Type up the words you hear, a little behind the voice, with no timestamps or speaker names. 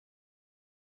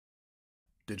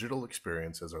Digital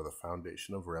experiences are the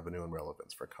foundation of revenue and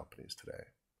relevance for companies today.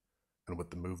 And with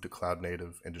the move to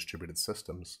cloud-native and distributed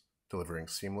systems, delivering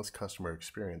seamless customer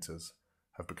experiences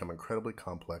have become incredibly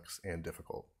complex and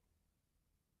difficult.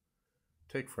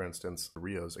 Take, for instance,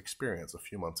 Rio's experience a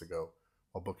few months ago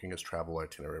while booking his travel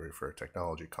itinerary for a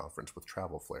technology conference with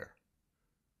TravelFlare.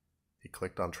 He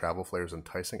clicked on TravelFlare's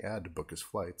enticing ad to book his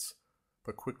flights,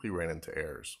 but quickly ran into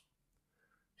errors.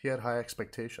 He had high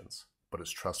expectations, but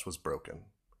his trust was broken,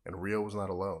 and Rio was not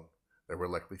alone. There were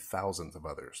likely thousands of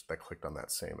others that clicked on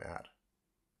that same ad.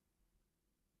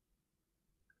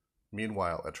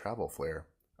 Meanwhile, at TravelFlare,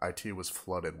 IT was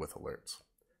flooded with alerts.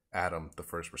 Adam, the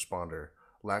first responder,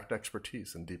 lacked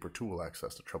expertise and deeper tool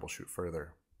access to troubleshoot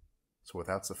further. So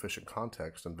without sufficient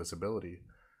context and visibility,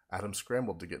 Adam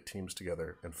scrambled to get teams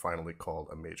together and finally called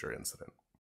a major incident.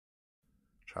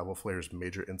 TravelFlare's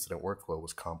major incident workflow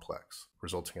was complex,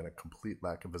 resulting in a complete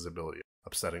lack of visibility,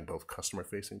 upsetting both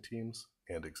customer-facing teams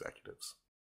and executives.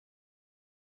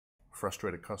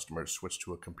 Frustrated customers switched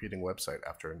to a competing website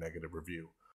after a negative review,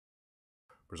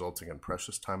 resulting in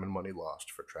precious time and money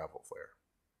lost for TravelFlare.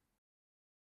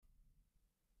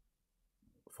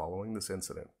 Following this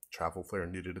incident, TravelFlare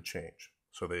needed a change,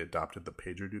 so they adopted the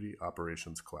PagerDuty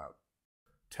Operations Cloud.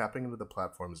 Tapping into the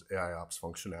platform's AIOps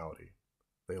functionality,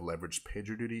 they leveraged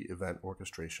PagerDuty event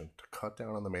orchestration to cut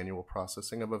down on the manual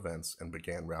processing of events and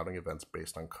began routing events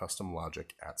based on custom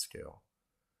logic at scale.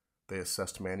 They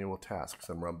assessed manual tasks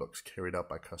and runbooks carried out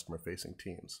by customer-facing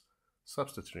teams,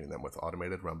 substituting them with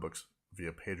automated runbooks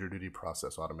via PagerDuty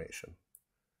process automation.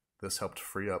 This helped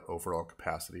free up overall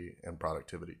capacity and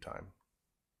productivity time.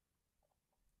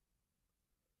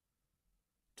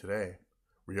 Today,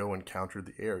 Rio encountered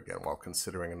the error again while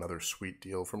considering another sweet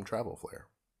deal from TravelFlare.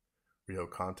 Rio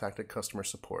contacted customer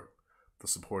support. The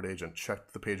support agent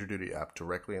checked the PagerDuty app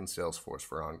directly in Salesforce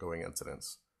for ongoing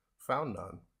incidents, found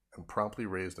none, and promptly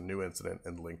raised a new incident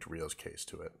and linked Rio's case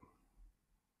to it.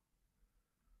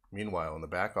 Meanwhile, in the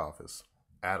back office,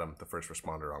 Adam, the first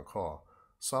responder on call,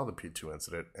 saw the P2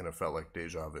 incident and it felt like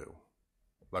deja vu.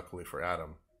 Luckily for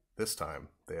Adam, this time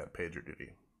they had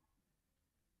PagerDuty.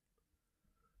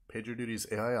 PagerDuty's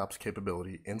AIOps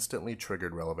capability instantly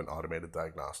triggered relevant automated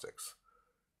diagnostics.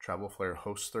 TravelFlare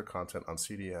hosts their content on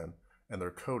CDN, and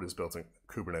their code is built in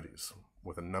Kubernetes,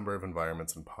 with a number of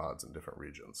environments and pods in different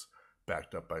regions,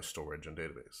 backed up by storage and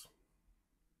database.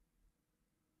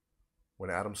 When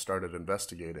Adam started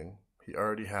investigating, he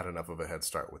already had enough of a head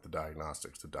start with the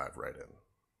diagnostics to dive right in.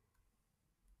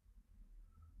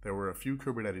 There were a few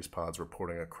Kubernetes pods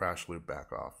reporting a crash loop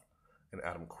backoff, and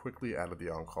Adam quickly added the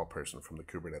on-call person from the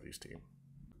Kubernetes team.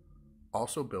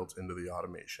 Also built into the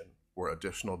automation were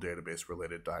additional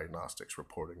database-related diagnostics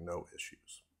reporting no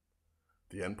issues.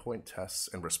 The endpoint tests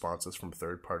and responses from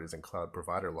third parties and cloud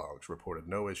provider logs reported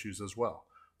no issues as well,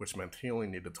 which meant he only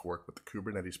needed to work with the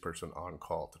Kubernetes person on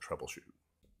call to troubleshoot.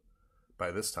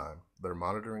 By this time, their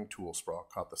monitoring tool sprawl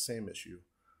caught the same issue,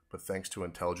 but thanks to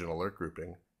intelligent alert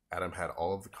grouping, Adam had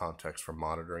all of the context from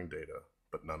monitoring data,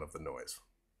 but none of the noise.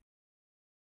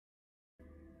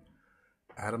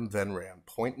 Adam then ran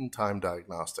point-in-time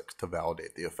diagnostics to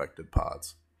validate the affected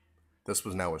pods. This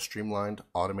was now a streamlined,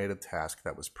 automated task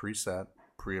that was preset,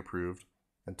 pre-approved,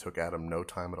 and took Adam no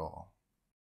time at all.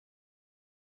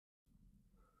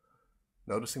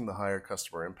 Noticing the higher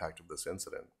customer impact of this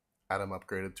incident, Adam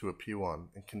upgraded to a P1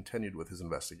 and continued with his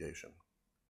investigation.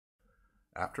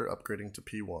 After upgrading to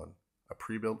P1, a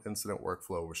pre-built incident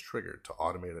workflow was triggered to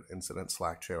automate an incident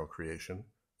Slack channel creation,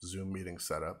 Zoom meeting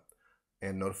setup,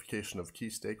 and notification of key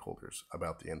stakeholders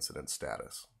about the incident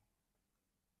status.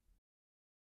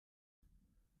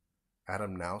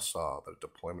 Adam now saw that a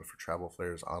deployment for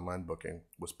TravelFlare's online booking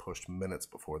was pushed minutes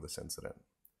before this incident.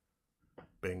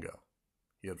 Bingo.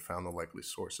 He had found the likely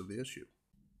source of the issue.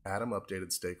 Adam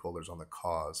updated stakeholders on the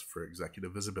cause for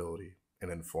executive visibility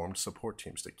and informed support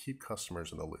teams to keep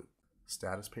customers in the loop.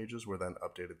 Status pages were then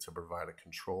updated to provide a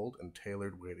controlled and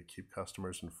tailored way to keep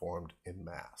customers informed en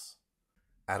masse.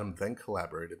 Adam then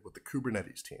collaborated with the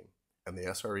Kubernetes team, and the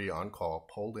SRE on call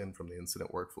pulled in from the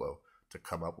incident workflow to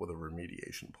come up with a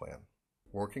remediation plan.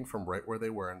 Working from right where they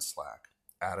were in Slack,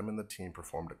 Adam and the team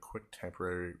performed a quick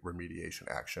temporary remediation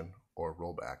action, or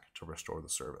rollback, to restore the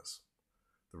service.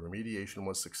 The remediation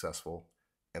was successful,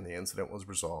 and the incident was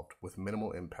resolved with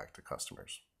minimal impact to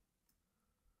customers.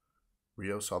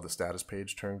 Rio saw the status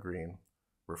page turn green,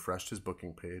 refreshed his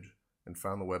booking page, and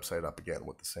found the website up again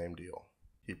with the same deal.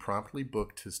 He promptly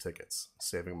booked his tickets,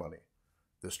 saving money.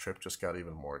 This trip just got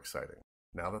even more exciting.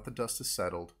 Now that the dust has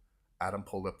settled, Adam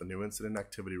pulled up the new incident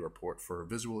activity report for a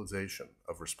visualization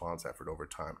of response effort over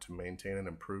time to maintain and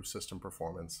improve system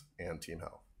performance and team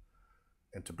health.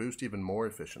 And to boost even more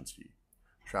efficiency,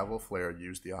 Travelflare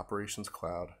used the Operations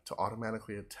Cloud to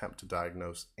automatically attempt to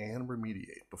diagnose and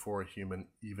remediate before a human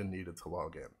even needed to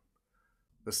log in.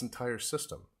 This entire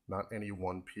system, not any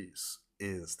one piece,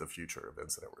 is the future of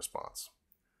incident response.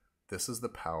 This is the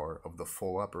power of the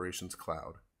full Operations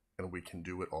Cloud, and we can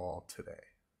do it all today.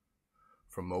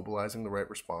 From mobilizing the right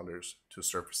responders, to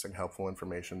surfacing helpful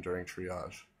information during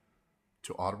triage,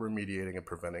 to auto-remediating and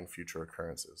preventing future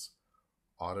occurrences.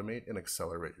 Automate and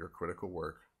accelerate your critical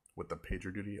work with the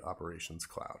PagerDuty Operations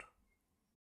Cloud.